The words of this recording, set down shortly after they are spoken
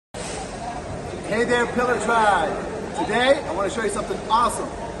Hey there, Pillar Tribe. Today, I want to show you something awesome.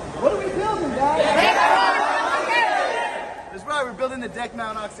 What are we building, guys? That's right, we're building the deck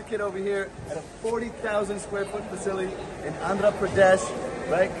mount oxy kit over here at a 40,000 square foot facility in Andhra Pradesh.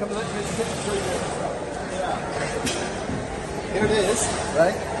 Right? Come let me show you this. Here it is,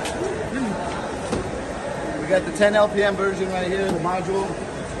 right? We got the 10 LPM version right here, the module,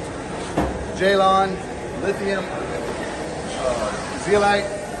 Jalon, lithium, zeolite.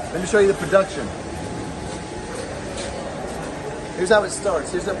 Let me show you the production. Here's how it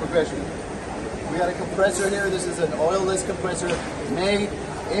starts. Here's the progression. We got a compressor here. This is an oilless compressor made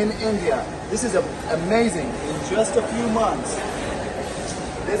in India. This is amazing. In just a few months,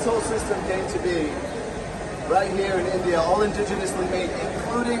 this whole system came to be right here in India, all indigenously made,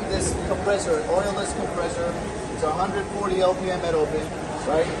 including this compressor, oilless compressor. It's 140 LPM at open,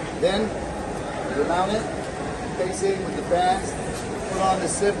 right? Then you mount it, facing with the fans, put on the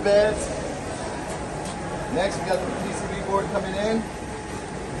sieve beds. Next, we got the PCB board coming in.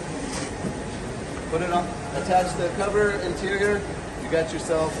 Put it on, attach the cover interior. You got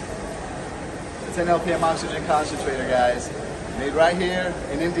yourself a 10 LPM oxygen concentrator, guys. Made right here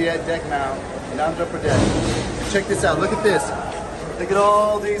in India at deck mount in Andhra Pradesh. And check this out, look at this. Look at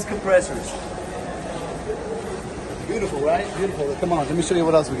all these compressors. Beautiful, right? Beautiful. Come on, let me show you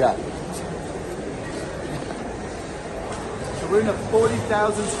what else we got. So we're in a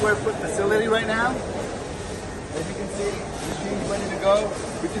 40,000 square foot facility right now. As you can see, machines ready to go.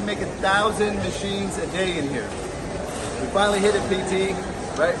 We can make 1,000 machines a day in here. We finally hit it, PT,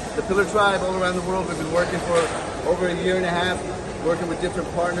 right? The Pillar Tribe all around the world, we've been working for over a year and a half, working with different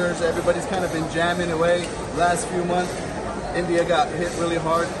partners. Everybody's kind of been jamming away the last few months. India got hit really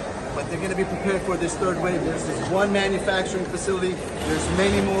hard, but they're going to be prepared for this third wave. There's this one manufacturing facility. There's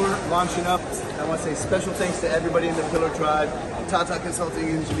many more launching up. I want to say special thanks to everybody in the Pillar Tribe, Tata Consulting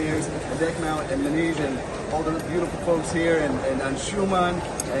Engineers, and Deck Mount, and Manish, and all the beautiful folks here, and Anshuman,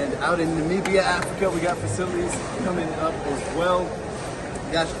 and out in Namibia, Africa, we got facilities coming up as well.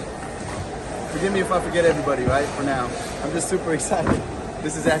 Gosh, forgive me if I forget everybody, right, for now. I'm just super excited.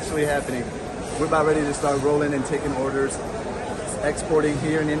 This is actually happening. We're about ready to start rolling and taking orders, exporting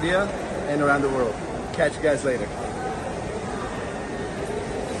here in India and around the world. Catch you guys later.